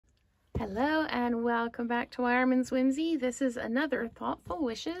Hello and welcome back to Wireman's Whimsy. This is another Thoughtful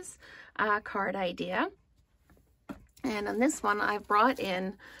Wishes card idea. And on this one, I've brought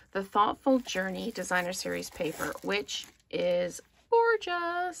in the Thoughtful Journey Designer Series paper, which is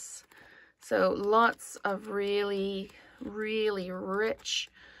gorgeous. So lots of really, really rich,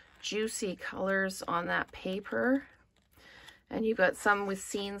 juicy colors on that paper. And you've got some with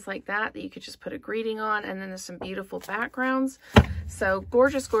scenes like that you could just put a greeting on, and then there's some beautiful backgrounds. So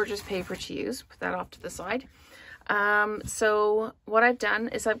gorgeous, gorgeous paper to use. Put that off to the side. So what I've done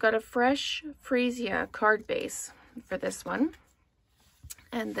is I've got a fresh Freesia card base for this one.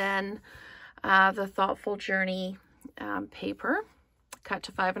 And then the Thoughtful Journey paper, cut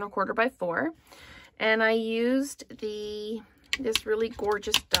to 5 1/4 by 4. And I used this really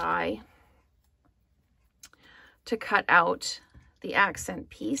gorgeous die to cut out the accent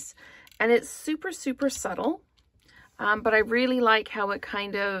piece, and it's super, super subtle, but I really like how it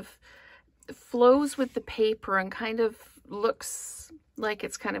kind of flows with the paper and kind of looks like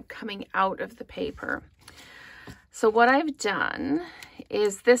it's kind of coming out of the paper. So what I've done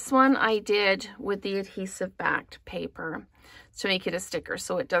is this one I did with the adhesive backed paper to make it a sticker,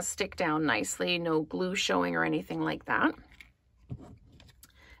 so it does stick down nicely, no glue showing or anything like that.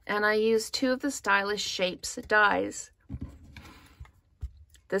 And I used 2 of the Stylish Shapes dies.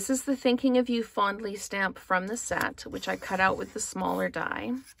 This is the Thinking of You Fondly stamp from the set, which I cut out with the smaller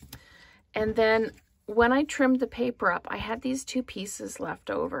die. And then when I trimmed the paper up, I had these 2 pieces left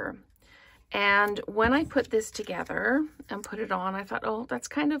over. And when I put this together and put it on, I thought, oh, that's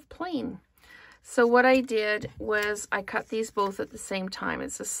kind of plain. So what I did was I cut these both at the same time.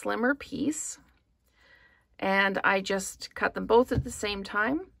 It's a slimmer piece. And I just cut them both at the same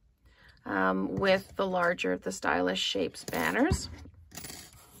time with the larger of the Stylish Shapes banners,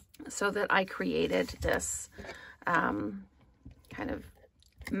 so that I created this kind of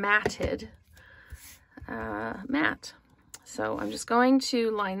matted mat. So I'm just going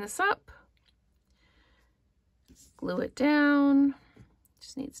to line this up, glue it down.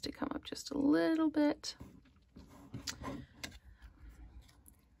 Just needs to come up just a little bit.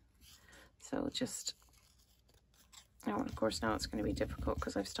 So just, oh, of course now it's going to be difficult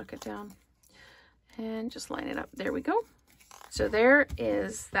because I've stuck it down. And just line it up. There we go. So there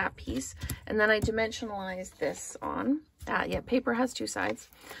is that piece. And then I dimensionalized this on. Yeah, paper has 2 sides.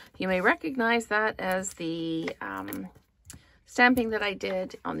 You may recognize that as the stamping that I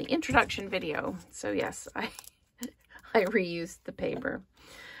did on the introduction video. So yes, I reused the paper.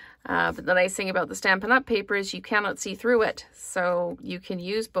 But the nice thing about the Stampin' Up! Paper is you cannot see through it. So you can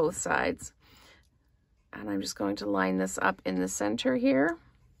use both sides. And I'm just going to line this up in the center here,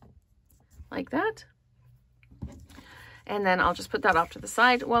 like that. And then I'll just put that off to the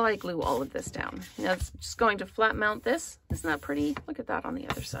side while I glue all of this down. Now it's just going to flat mount this. Isn't that pretty? Look at that on the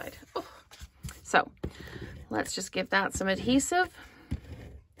other side. Oh. So let's just give that some adhesive.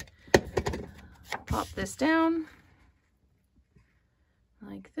 Pop this down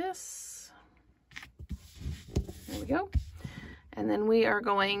like this. There we go. And then we are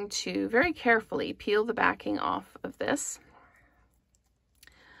going to very carefully peel the backing off of this,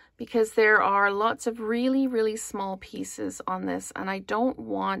 because there are lots of really, really small pieces on this, and I don't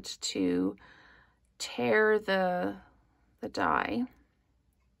want to tear the die.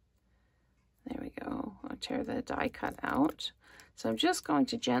 There we go. I'll tear the die cut out. So I'm just going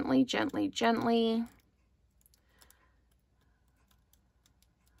to gently, gently, gently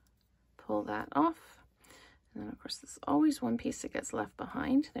pull that off. And then of course there's always one piece that gets left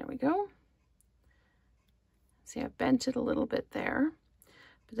behind. There we go. See, I've bent it a little bit there.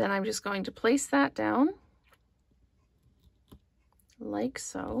 But then I'm just going to place that down like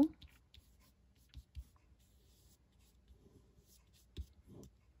so.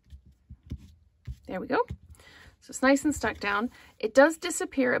 There we go. So it's nice and stuck down. It does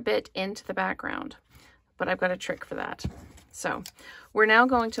disappear a bit into the background, but I've got a trick for that. So we're now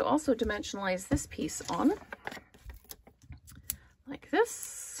going to also dimensionalize this piece on like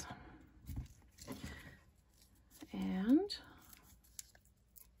this. And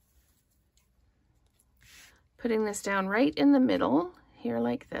putting this down right in the middle here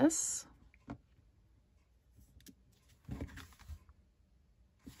like this.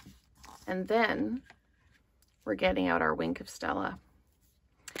 And then we're getting out our Wink of Stella.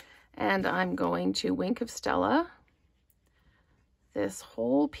 And I'm going to Wink of Stella this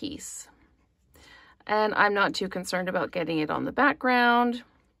whole piece. And I'm not too concerned about getting it on the background.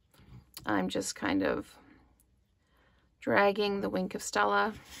 I'm just kind of dragging the Wink of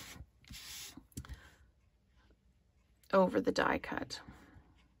Stella over the die cut.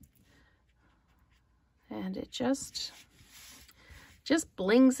 And it just just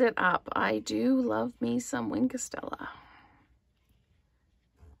blings it up. I do love me some Wink Stella.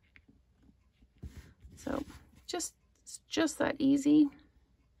 So it's just that easy.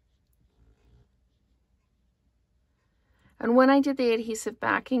 And when I did the adhesive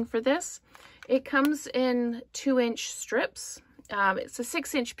backing for this, it comes in 2-inch strips. It's a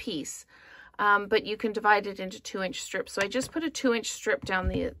 6-inch piece, but you can divide it into 2-inch strips. So I just put a 2-inch strip down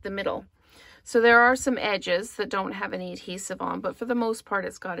the middle. So there are some edges that don't have any adhesive on, but for the most part,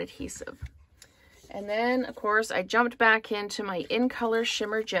 it's got adhesive. And then, of course, I jumped back into my In Color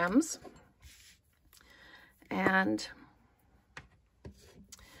Shimmer Gems and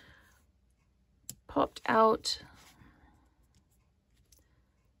popped out.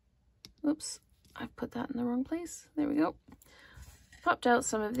 Oops, I put that in the wrong place. There we go. Popped out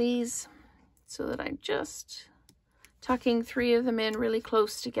some of these so that I'm just tucking 3 of them in really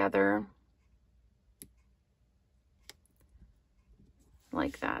close together.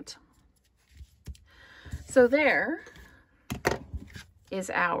 Like that. So there is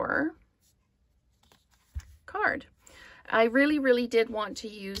our card. I really did want to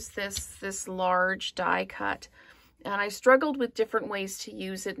use this large die cut. And I struggled with different ways to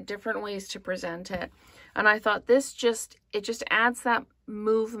use it and different ways to present it. And I thought it just adds that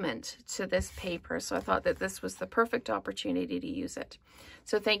movement to this paper. So I thought that this was the perfect opportunity to use it.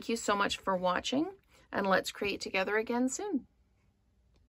 So thank you so much for watching, and let's create together again soon.